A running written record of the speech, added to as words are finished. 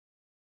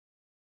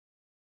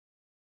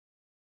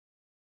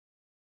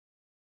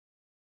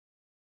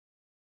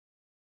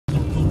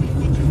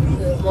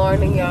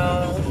morning,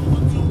 y'all.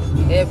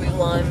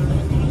 Everyone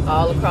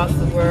all across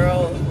the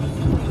world.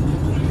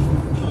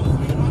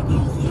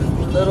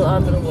 A little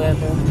under the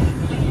weather.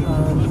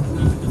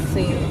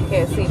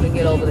 Can't seem to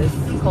get over this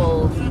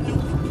cold.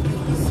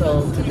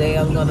 So today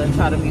I'm gonna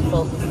try to be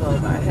focused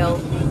on my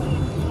health,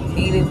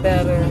 eating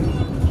better,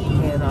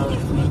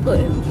 and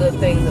putting good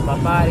things in my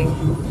body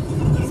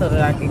so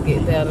that I can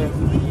get better.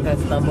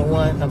 That's number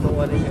one. Number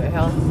one is your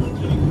health.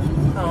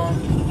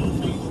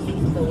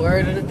 The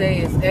word of the day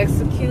is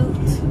execute.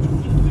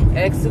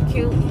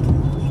 Execute.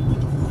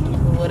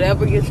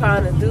 Whatever you're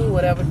trying to do,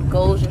 whatever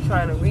goals you're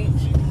trying to reach,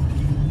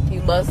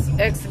 you must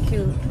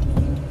execute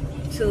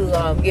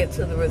to get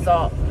to the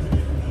result.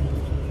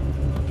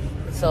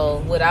 So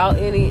without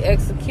any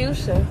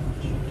execution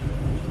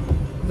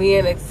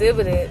being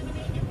exhibited,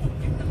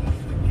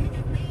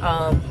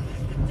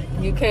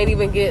 you can't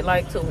even get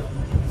like to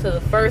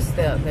the first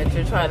step that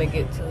you're trying to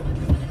get to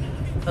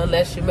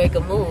unless you make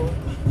a move.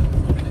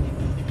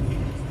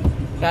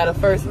 Gotta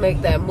first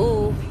make that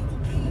move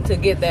to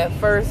get that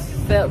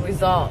first step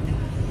result,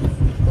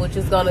 which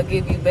is gonna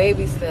give you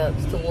baby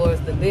steps towards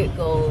the big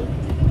goal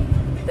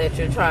that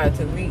you're trying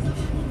to reach.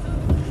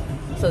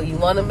 So you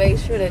want to make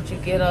sure that you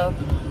get up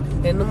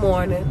in the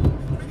morning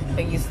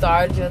and you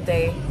start your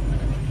day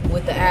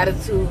with the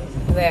attitude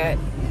that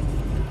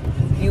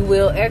you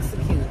will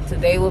execute.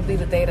 Today will be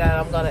the day that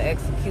I'm going to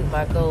execute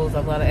my goals.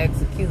 I'm going to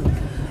execute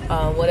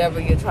whatever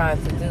you're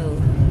trying to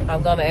do.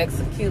 I'm going to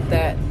execute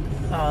that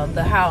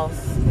the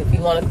house. If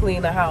you want to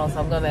clean the house,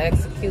 I'm going to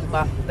execute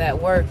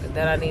that work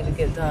that I need to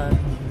get done.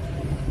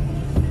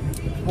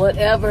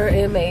 Whatever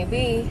it may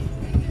be,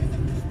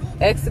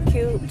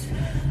 execute,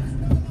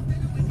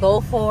 go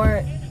for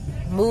it,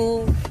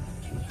 move,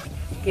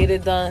 get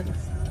it done.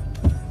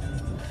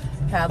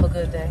 Have a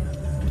good day.